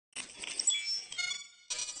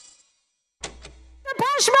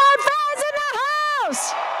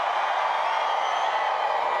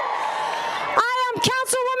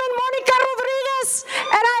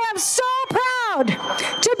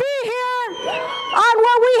on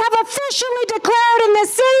what we have officially declared in the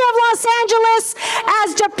city of Los Angeles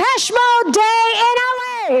as Depeche Mode Day in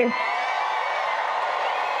LA.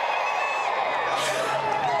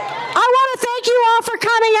 I want to thank you all for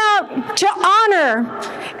coming out to honor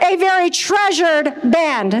a very treasured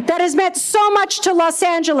band that has meant so much to Los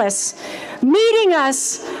Angeles, meeting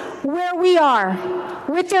us where we are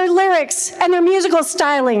with their lyrics and their musical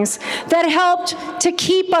stylings that helped to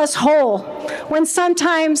keep us whole when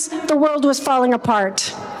sometimes the world was falling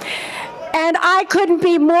apart. And I couldn't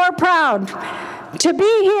be more proud to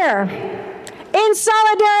be here in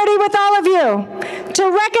solidarity with all of you to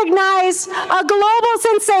recognize a global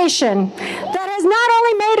sensation that has not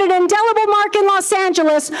only made an indelible mark in Los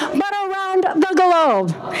Angeles, but around the globe.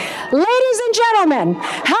 Ladies and gentlemen,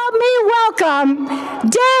 help me welcome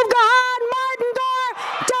Dave Gahan, Martin Gore,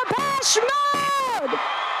 Depeche Mode!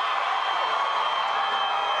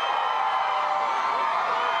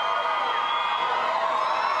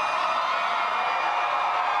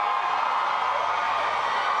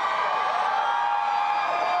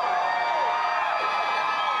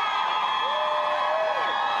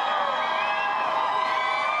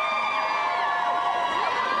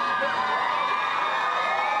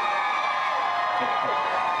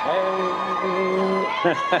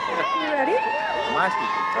 You ready?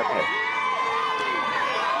 Okay.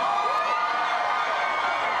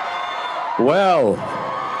 Well,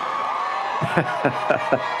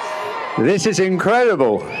 this is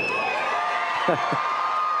incredible.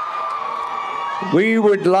 We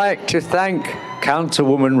would like to thank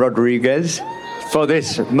Councilwoman Rodriguez for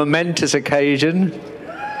this momentous occasion,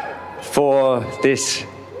 for this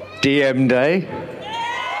DM Day.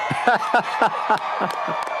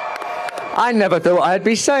 I never thought I'd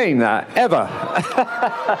be saying that, ever.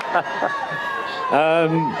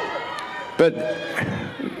 But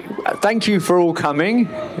thank you for all coming.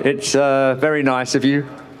 It's very nice of you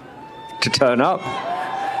to turn up.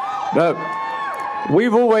 But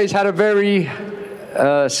we've always had a very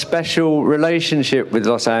special relationship with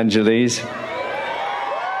Los Angeles.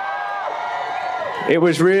 It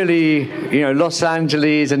was really, Los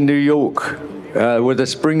Angeles and New York were the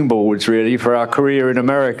springboards, really, for our career in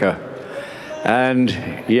America. And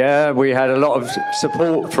yeah, we had a lot of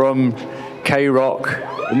support from K-Rock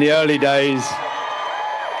in the early days.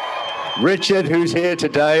 Richard, who's here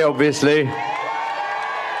today, obviously.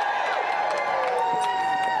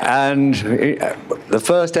 And the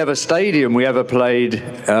first ever stadium we ever played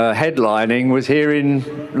headlining was here in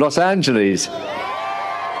Los Angeles.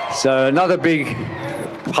 So another big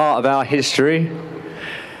part of our history,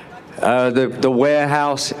 the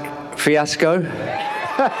warehouse fiasco.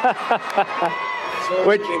 Sorry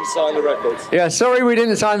we didn't sign the records. Yeah, sorry we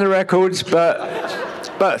didn't sign the records, but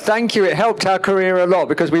thank you. It helped our career a lot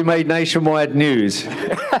because we made nationwide news.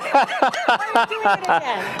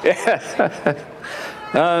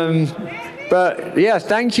 But yeah,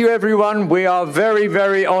 thank you everyone. We are very,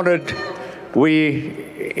 very honoured. We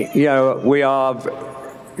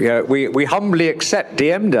humbly accept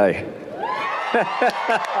DM Day.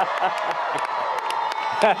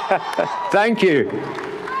 Thank you.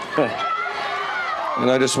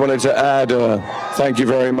 And I just wanted to add, thank you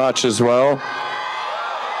very much as well.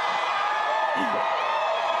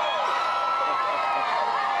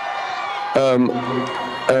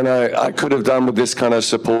 And I could have done with this kind of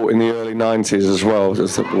support in the early 90s as well.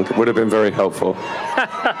 It would have been very helpful.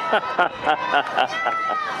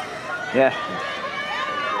 Yeah.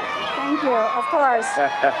 Thank you, of course.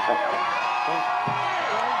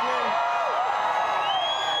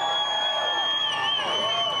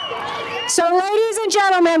 So, ladies and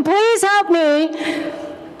gentlemen, please help me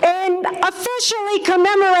in officially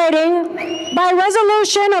commemorating, by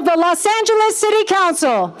resolution of the Los Angeles City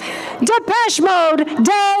Council, Depeche Mode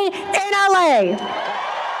Day in LA.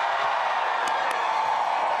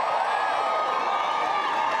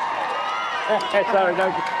 Sorry, no.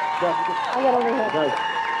 I got over here. No.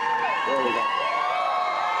 There we go.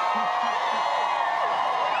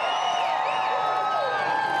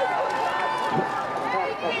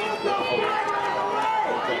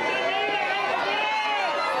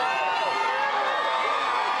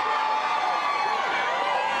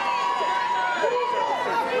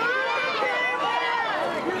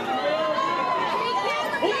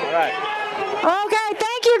 All right. Okay,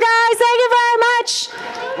 thank you guys. Thank you very much.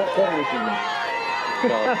 You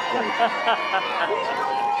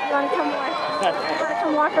want to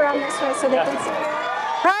come walk around this way so they can see you?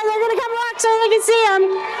 All right, they're going to come walk so they can see them.